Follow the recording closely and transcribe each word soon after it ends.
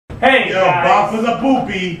Hey, Yo, Bop is a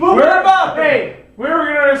poopy. We're about. Hey, we're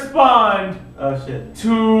gonna respond. Oh shit.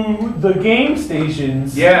 To the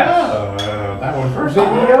Gamestation's that one first.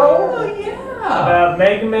 Video about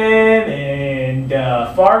Mega Man and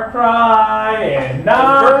Far Cry and the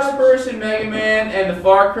first-person Mega Man and the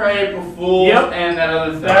Far Cry April Fools and that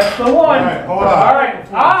other thing. That's the one. Alright, hold on. Alright,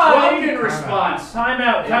 Drunken response. Time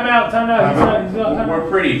out. We're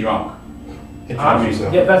pretty drunk. Introduce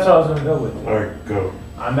yourself. Yeah, that's what I was gonna go with. Alright, go.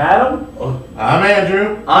 I'm Adam. I'm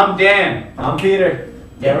Andrew. I'm Dan. I'm Peter.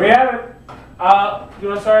 There we have it. You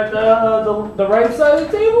want to start at the right side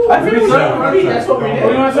of the table? I think we started already. That's what we did.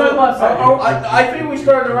 Or you want to start at the left side? I think we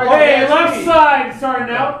started the right side. Hey, left side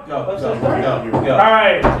starting out. Go. All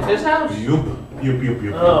right. Is this house? Yup.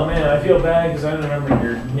 Oh man, I feel bad because I don't remember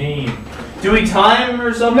your name. Do we time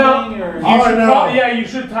or something? No. Or? All I know. Yeah, you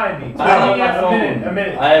should time me. I don't Yeah, have my phone. a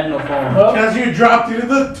minute. I have no phone. Because you dropped it in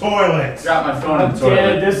the toilet. Drop my phone in the Yeah,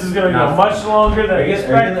 toilet. this is gonna go much longer than I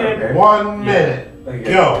expected. 1 minute.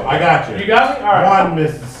 Go, I got you. You got me? Alright. 1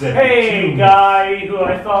 Mississippi. Hey, guy who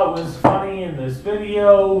I thought was funny in this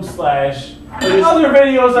video / other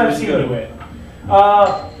videos I've seen you in.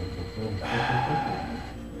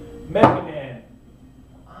 Mega Man.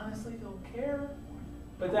 Honestly, don't care.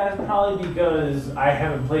 But that's probably because I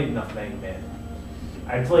haven't played enough Mega Man.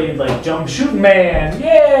 I played like Jump Shoot Man.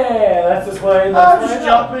 Yeah, that's just what I. Just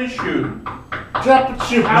jump and shoot. Jump and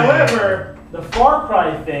shoot. However, the Far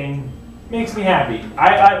Cry thing makes me happy.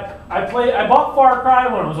 I bought Far Cry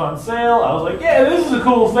when it was on sale. I was like, yeah, this is a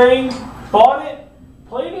cool thing. Bought it,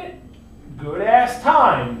 played it, good ass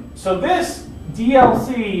time. So this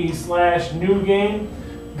DLC / new game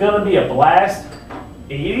gonna be a blast.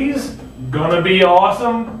 80s gonna be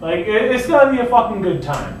awesome. Like it's gonna be a fucking good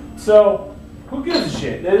time. So who gives a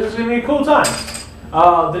shit? This is gonna be a cool time.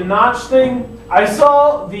 The Notch thing. I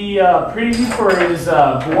saw the preview for his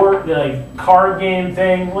board, like card game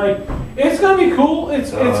thing. Like, it's gonna be cool.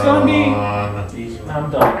 It's gonna be. I'm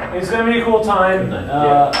done. It's gonna be a cool time.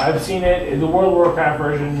 I've seen it. The World of Warcraft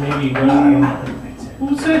version, maybe. I don't know.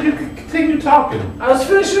 Who said you could continue talking? I was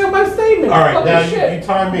finishing up my statement. All right, now shit. you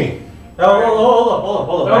time me. Hold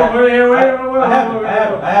up. No, wait. I have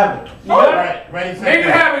it. You got it? Right, ready, set, Make it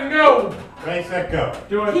go. happen. Go. Ready, set, go.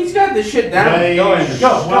 Do it. He's got this shit down. Ready, Go.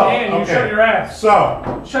 Dan, you okay. shut your ass.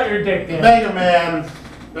 So, Shut your dick, Dan. Mega Man,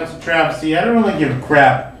 that's a travesty. I don't really give a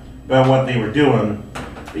crap about what they were doing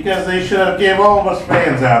because they should have gave all of us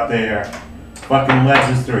fans out there fucking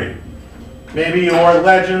Legends 3. Maybe or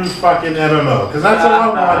Legends fucking MMO, because that's all I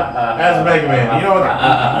want as Mega Man. You know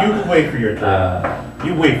what? You wait for your turn.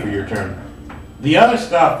 You wait for your turn. The other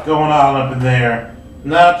stuff going on up in there,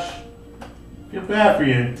 Notch, feel bad for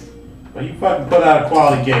you, but you fucking put out a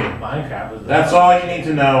quality game. Minecraft was That's all you need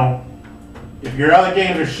to know. If your other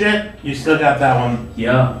games are shit, you still got that one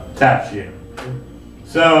attached to you.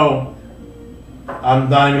 So, I'm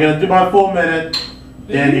not even going to do my full minute.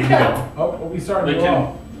 Dan, you can go. Oh, we started We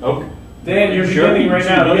wrong. Okay. Dan, you're Sure. beginning right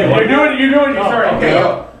Sure. now. Okay. You're doing it. You're starting. Okay,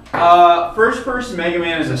 go. First person Mega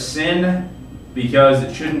Man is a sin because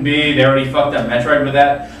it shouldn't be. They already fucked up Metroid with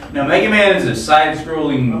that. Now, Mega Man is a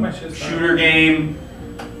side-scrolling shooter game,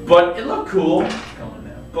 but it looked cool.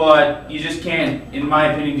 But you just can't, in my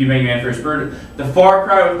opinion, do Mega Man first person. The Far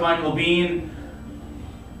Cry with Michael Biehn.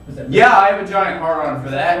 Yeah, I have a giant heart on for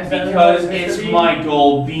that because it's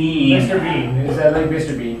Michael Biehn. Mr. Bean. Is that like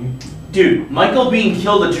Mr. Bean? Dude, Michael Biehn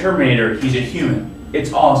killed a Terminator. He's a human.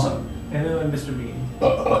 It's awesome. And then like Mr. Bean.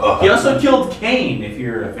 He also killed Kane, if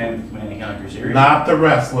you're a fan of the Command & Conquer series. Not the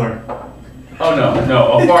wrestler. Oh no,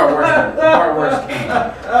 a far worse Kane.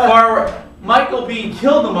 Michael Biehn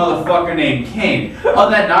killed a motherfucker named Kane.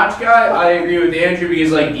 On that Notch guy, I agree with Andrew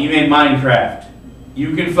because like you made Minecraft.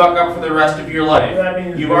 You can fuck up for the rest of your life.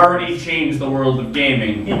 You've already changed the world of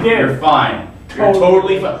gaming. He did. You're fine. You're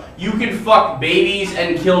totally fine. You can fuck babies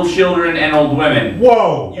and kill children and old women.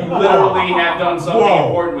 Whoa! You literally have done something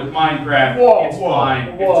important with Minecraft. It's fine.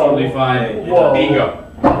 It's totally fine. Ego.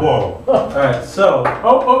 Whoa. Alright, so.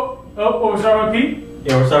 We're starting with Pete?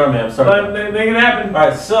 Yeah, we're starting, man. I'm starting. Make it happen.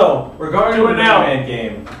 Alright, so, regarding Do the it Mega now. Man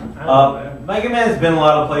game. Mega Man's been a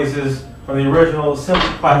lot of places, from the original simple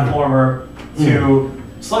platformer to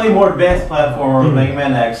slightly more advanced platformer with Mega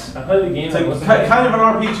Man X. I played the game. It's like kind of an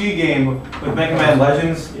RPG game with Mega Man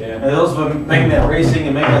Legends. Yeah. And also with Mega Man Racing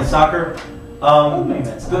and Mega Man Soccer.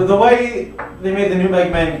 The way they made the new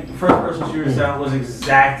Mega Man first-person shooter sound was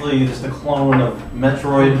exactly just a clone of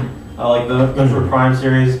Metroid, like the Metroid Prime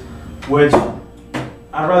series, which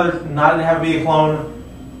I'd rather not have be a clone,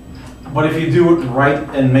 but if you do it right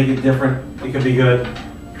and make it different, it could be good.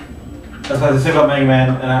 That's what I say about Mega Man,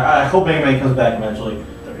 and I hope Mega Man comes back eventually.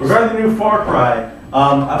 Regarding the new Far Cry,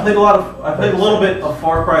 I played a little bit of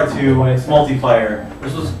Far Cry 2 multiplayer.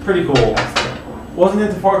 This was pretty cool. Wasn't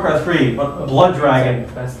into Far Cry 3, but Blood Dragon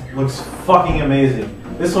looks fucking amazing.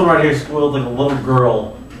 This one right here squealed like a little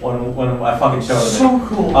girl when I fucking showed him it. So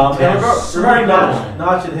cool. Regarding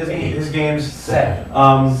Notch and his games, 7,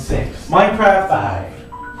 6, Minecraft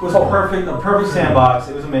 5 was a perfect sandbox.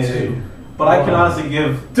 It was amazing. But I can honestly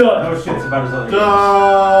give no shits about his other games.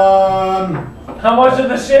 Done. How much of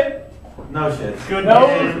the shit? No shits. Good No,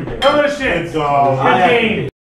 game. no shit. Good dog. Good game.